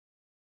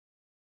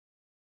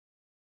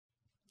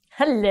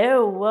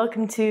Hello,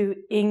 welcome to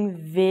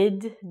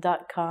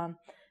engVid.com,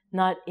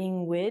 not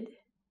engVid.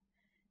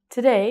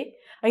 Today,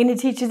 I'm going to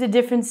teach you the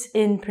difference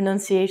in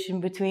pronunciation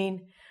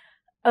between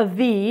a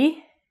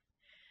V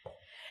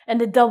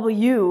and a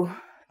W.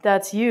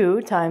 That's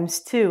you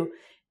times 2.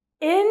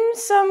 In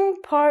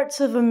some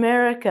parts of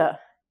America,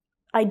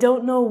 I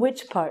don't know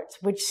which parts,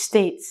 which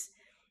states,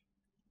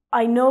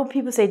 I know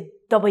people say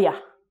W.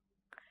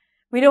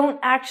 We don't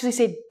actually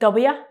say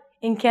W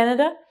in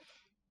Canada.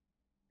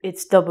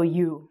 It's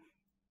W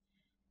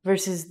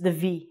versus the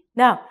V.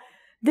 Now,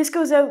 this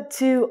goes out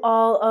to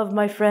all of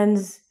my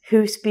friends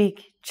who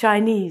speak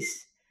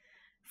Chinese,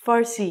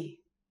 Farsi,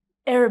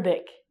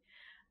 Arabic,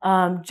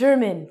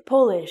 German,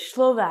 Polish,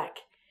 Slovak,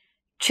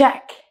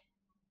 Czech,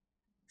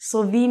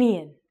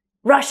 Slovenian,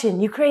 Russian,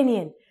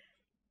 Ukrainian.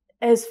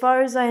 As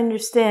far as I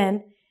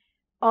understand,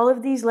 all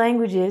of these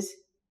languages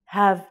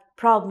have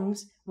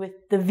problems with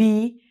the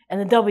V and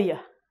the W.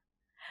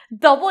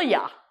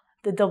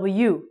 The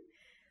W.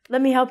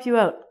 Let me help you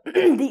out.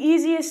 The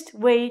easiest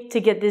way to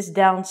get this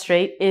down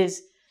straight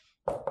is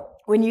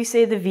when you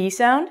say the V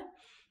sound,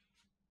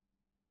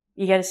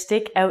 you got to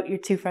stick out your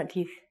 2 front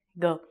teeth.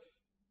 Go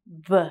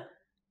V,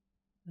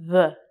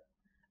 V,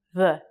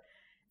 V.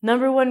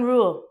 Number 1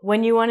 rule,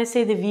 when you want to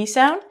say the V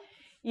sound,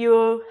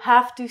 you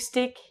have to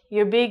stick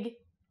your big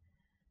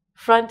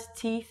front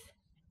teeth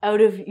out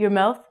of your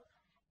mouth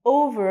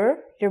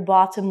over your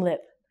bottom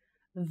lip.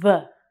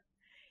 V.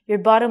 Your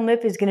bottom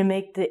lip is going to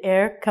make the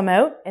air come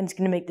out and it's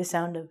going to make the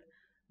sound of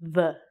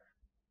V.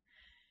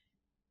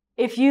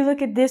 If you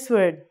look at this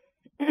word,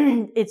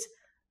 it's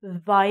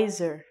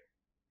visor.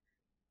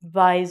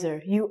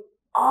 Visor. You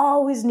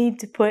always need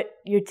to put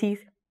your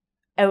teeth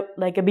out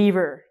like a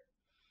beaver.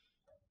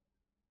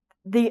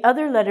 The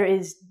other letter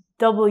is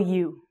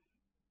W.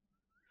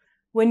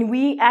 When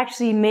we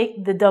actually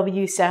make the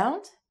W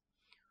sound,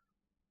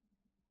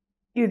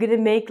 you're going to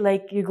make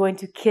like you're going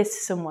to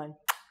kiss someone.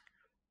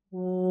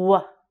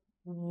 Wuah.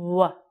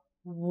 Wuah,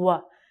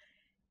 wuah.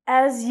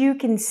 As you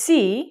can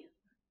see,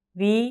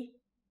 V,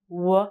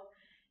 wuah,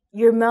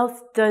 your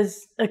mouth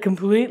does a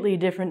completely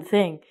different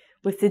thing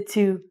with the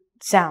 2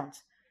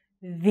 sounds.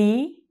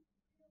 V,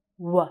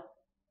 wuah,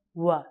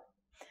 wuah.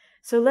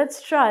 So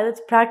let's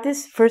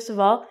practice, first of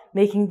all,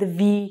 making the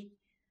V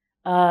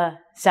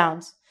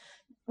sounds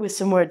with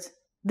some words.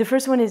 The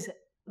first one is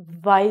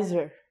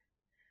visor.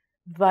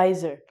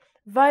 Visor.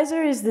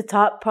 Visor is the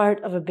top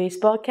part of a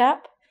baseball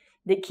cap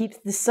that keeps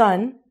the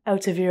sun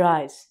out of your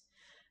eyes.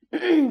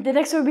 The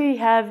next word we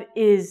have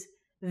is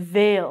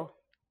veil.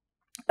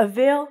 A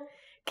veil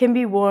can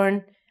be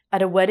worn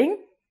at a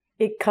wedding.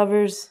 It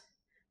covers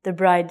the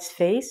bride's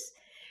face.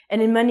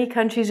 And in many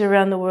countries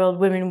around the world,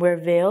 women wear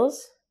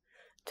veils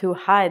to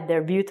hide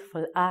their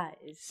beautiful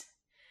eyes.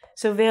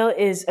 So veil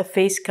is a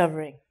face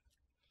covering.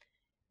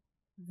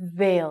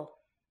 Veil.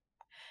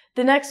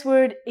 The next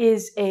word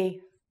is a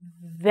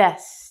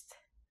vest.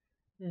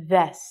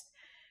 Vest.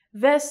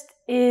 Vest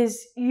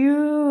is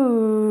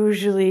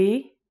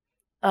usually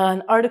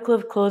an article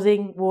of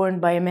clothing worn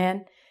by a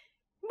man.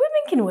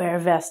 Women can wear a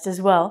vest as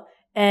well.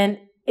 And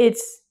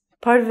it's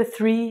part of a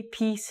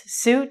 3-piece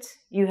suit.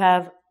 You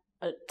have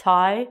a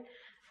tie,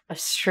 a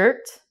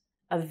shirt,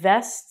 a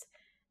vest,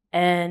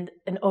 and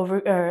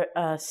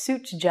a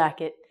suit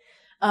jacket.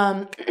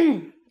 I'm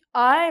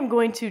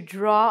going to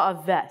draw a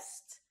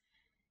vest.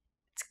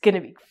 It's going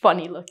to be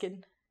funny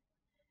looking.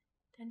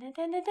 Dun, dun,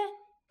 dun, dun,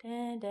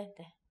 dun, dun,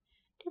 dun.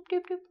 Doop,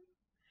 doop,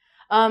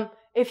 doop.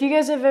 If you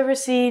guys have ever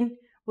seen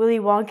Willy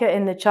Wonka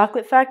in the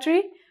Chocolate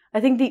Factory, I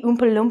think the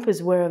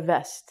Oompa-Loompas wear a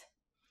vest.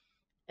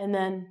 And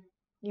then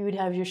you would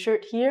have your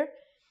shirt here.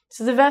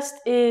 So the vest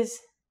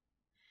is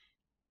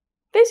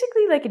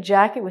basically like a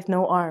jacket with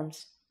no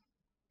arms.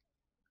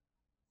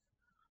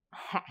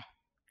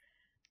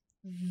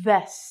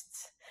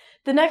 Vest.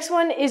 The next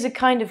one is a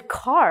kind of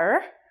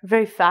car, a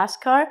very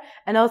fast car,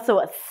 and also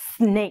a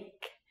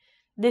snake.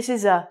 This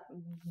is a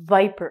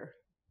viper.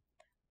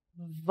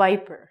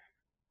 Viper.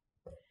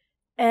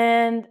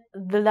 And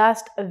the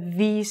last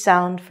V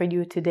sound for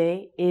you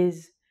today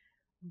is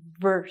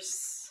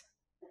verse.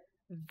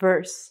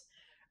 Verse.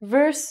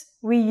 Verse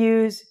we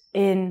use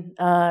in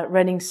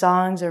writing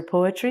songs or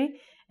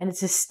poetry, and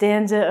it's a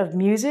stanza of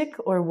music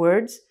or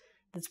words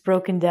that's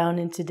broken down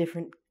into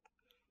different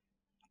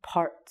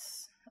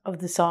parts of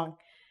the song.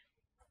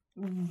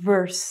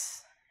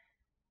 Verse.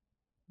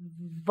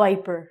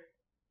 Viper.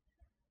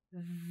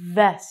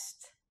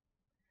 Vest.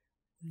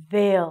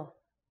 Veil,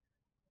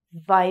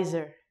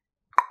 visor.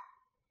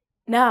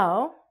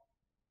 Now,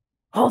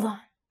 hold on.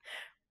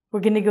 We're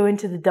going to go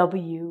into the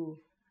W,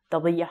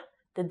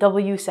 the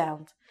W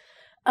sound.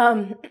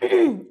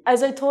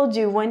 As I told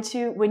you, when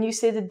you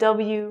say the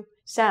W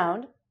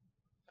sound,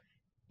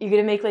 you're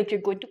going to make like you're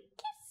going to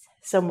kiss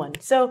someone.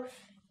 So,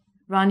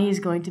 Ronnie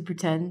is going to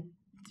pretend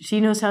she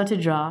knows how to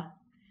draw.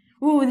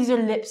 Ooh, these are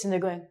lips and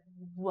they're going,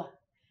 wah.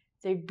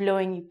 They're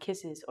blowing you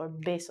kisses or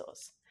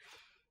besos.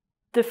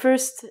 The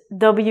first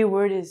W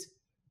word is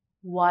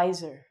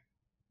wiser.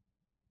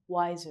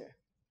 Wiser.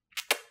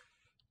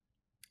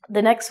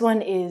 The next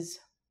one is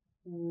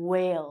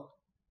whale,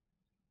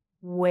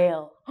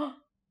 whale.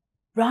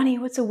 Ronnie,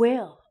 what's a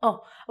whale?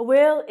 Oh, a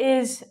whale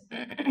is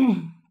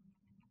an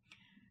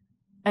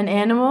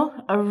animal,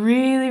 a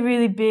really,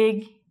 really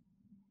big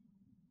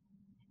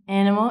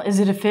animal. Is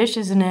it a fish?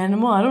 Is it an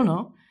animal? I don't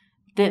know.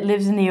 That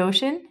lives in the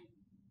ocean.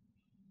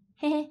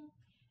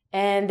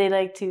 And they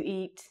like to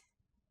eat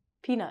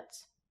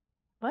peanuts.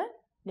 What?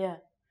 Yeah.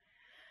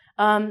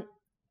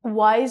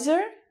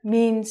 Wiser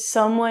means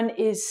someone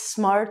is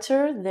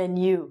smarter than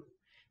you.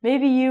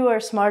 Maybe you are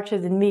smarter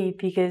than me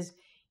because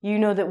you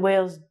know that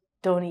whales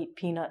don't eat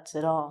peanuts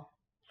at all.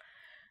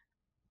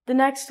 The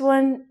next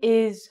one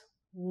is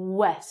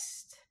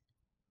west.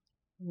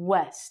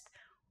 West.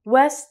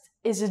 West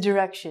is a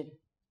direction.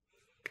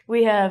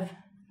 We have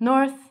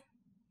north,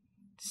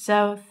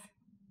 south.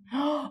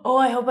 Oh,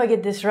 I hope I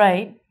get this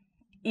right.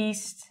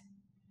 East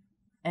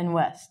and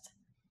west.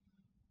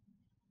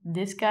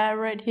 This guy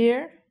right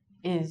here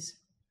is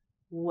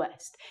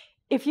west.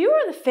 If you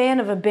are the fan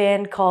of a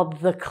band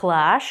called The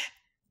Clash,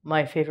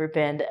 my favorite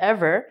band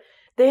ever,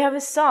 they have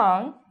a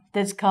song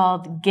that's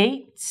called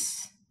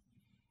Gates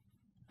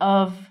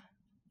of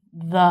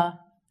the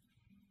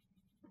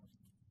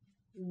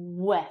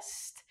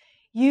West.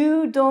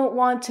 You don't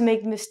want to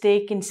make the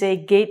mistake and say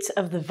Gates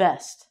of the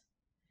Vest.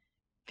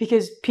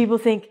 Because people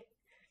think,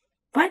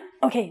 what?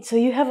 Okay, so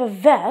you have a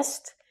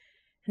vest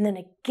and then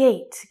a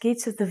gate.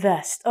 Gates of the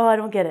Vest. Oh, I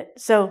don't get it.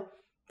 So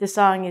the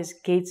song is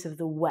Gates of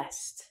the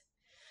West.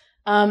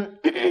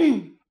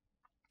 The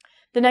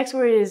next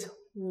word is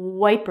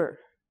wiper.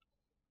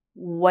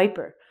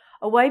 Wiper.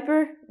 A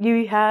wiper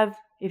you have,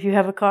 if you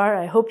have a car,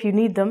 I hope you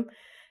need them.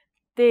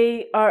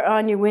 They are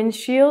on your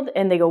windshield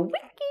and they go wiki,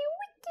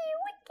 wiki,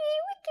 wiki,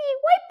 wiki,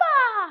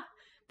 wiper.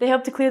 They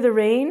help to clear the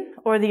rain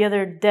or the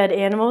other dead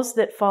animals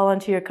that fall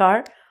onto your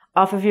car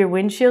off of your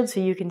windshield so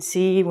you can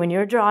see when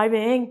you're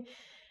driving.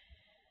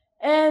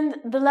 And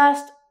the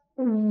last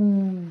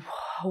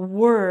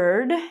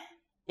word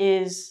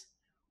is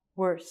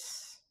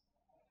worse.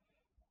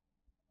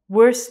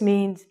 Worse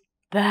means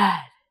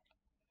bad.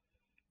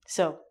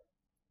 So,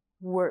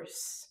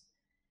 worse.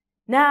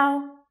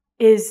 Now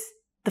is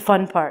the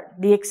fun part,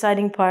 the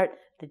exciting part,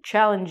 the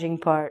challenging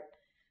part.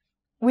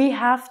 We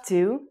have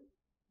to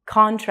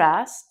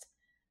contrast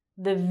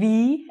the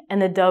V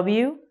and the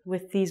W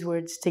with these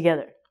words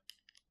together.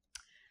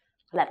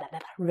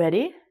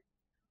 Ready?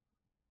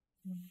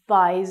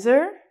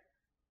 Visor,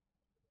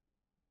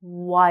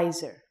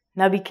 wiser.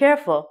 Now be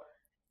careful.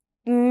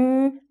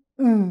 Give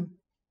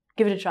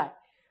it a try.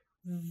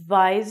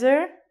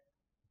 Visor,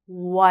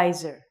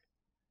 wiser.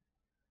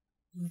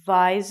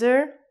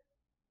 Visor,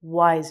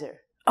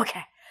 wiser.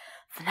 Okay,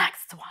 the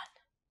next one.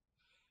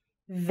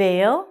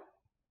 Veil,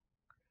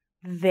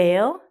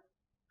 veil,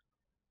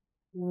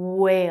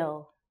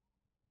 whale,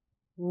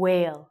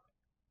 whale,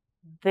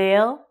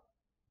 veil,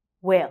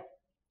 whale.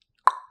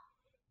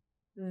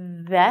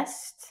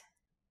 Vest,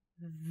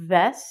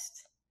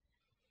 vest,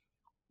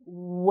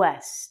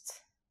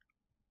 west,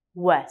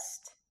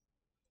 west.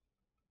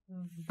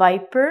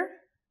 Viper,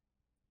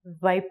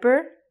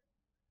 viper,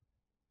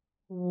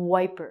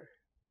 wiper.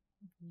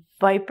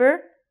 Viper,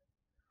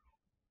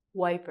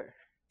 wiper.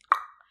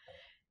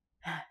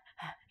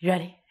 You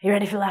ready? You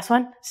ready for the last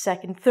one?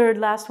 Second, third,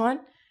 last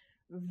one.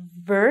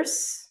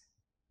 Verse,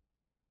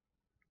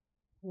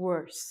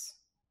 worse.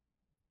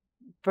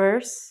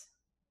 Verse,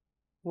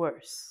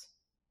 worse.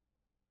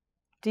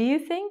 Do you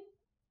think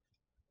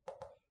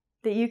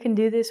that you can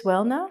do this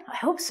well now? I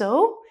hope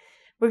so.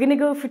 We're going to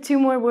go for 2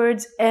 more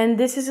words, and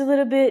this is a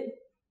little bit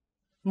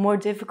more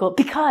difficult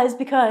because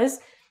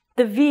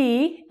the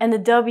V and the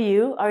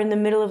W are in the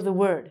middle of the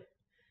word.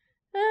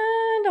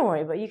 Don't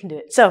worry about it, you can do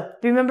it. So,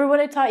 remember what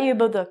I taught you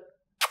about the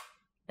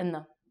and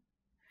the.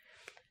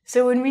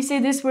 So when we say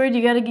this word,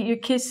 you got to get your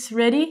kiss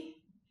ready.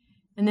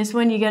 And this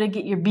one, you got to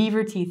get your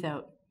beaver teeth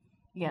out.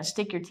 You got to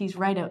stick your teeth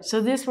right out.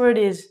 So this word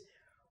is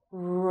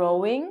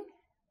rowing,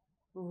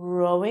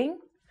 rowing.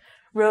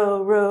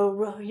 Row, row,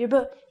 row your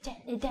boat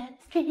gently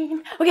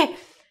downstream. Okay.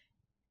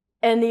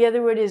 And the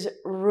other word is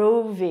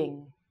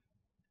roving,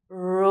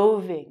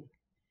 roving.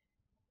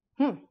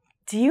 Do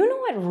you know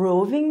what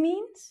roving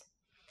means?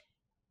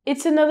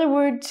 It's another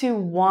word to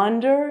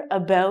wander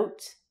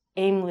about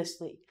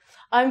aimlessly.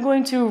 I'm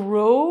going to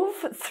rove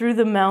through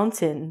the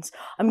mountains.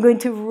 I'm going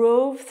to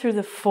rove through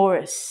the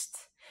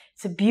forest.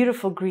 It's a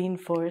beautiful green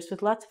forest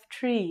with lots of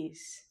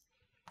trees.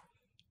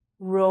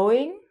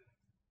 Rowing,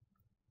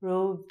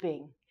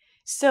 roving.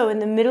 So in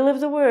the middle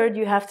of the word,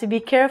 you have to be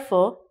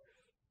careful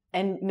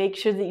and make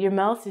sure that your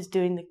mouth is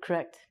doing the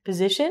correct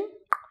position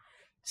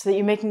so that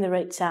you're making the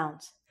right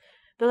sounds.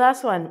 The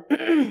last one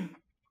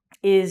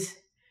is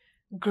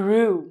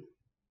grew.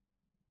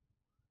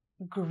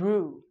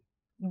 Grew.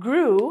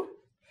 Grew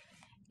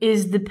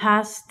is the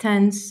past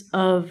tense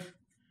of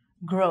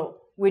grow,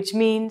 which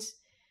means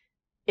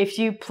if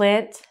you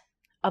plant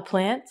a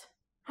plant,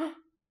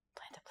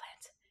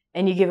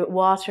 and you give it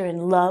water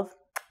and love,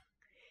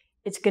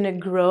 it's going to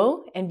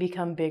grow and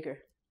become bigger.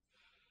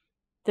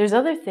 There's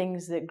other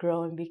things that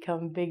grow and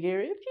become bigger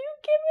if you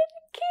give it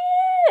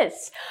a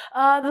this.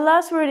 The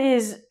last word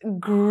is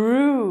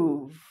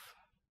groove.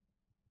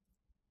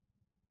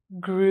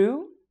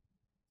 Groove.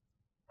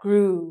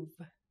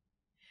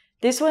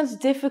 This one's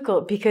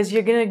difficult because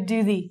you're going to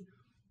do the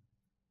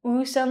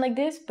ooh sound like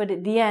this, but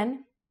at the end,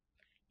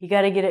 you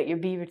got to get out your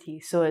beaver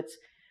teeth. So it's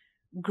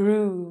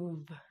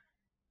groove.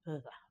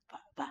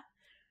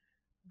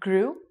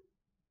 Groove.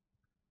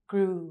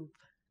 Groove.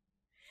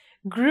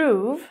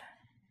 Groove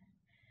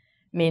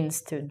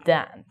means to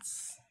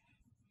dance.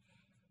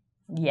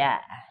 Yeah,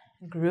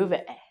 groove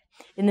it.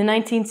 In the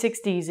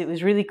 1960s, it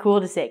was really cool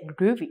to say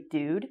groovy,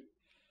 dude.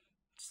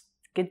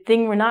 Good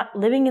thing we're not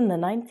living in the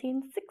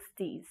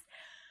 1960s.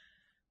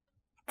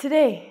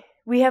 Today,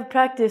 we have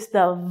practiced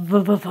the v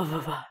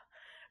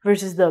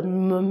versus the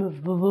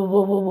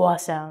m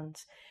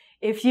sounds.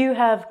 If you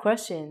have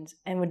questions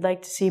and would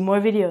like to see more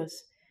videos,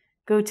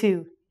 go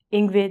to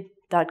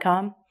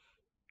engVid.com.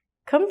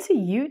 Come to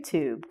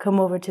YouTube. Come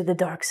over to the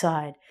dark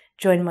side.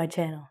 Join my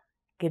channel.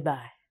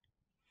 Goodbye.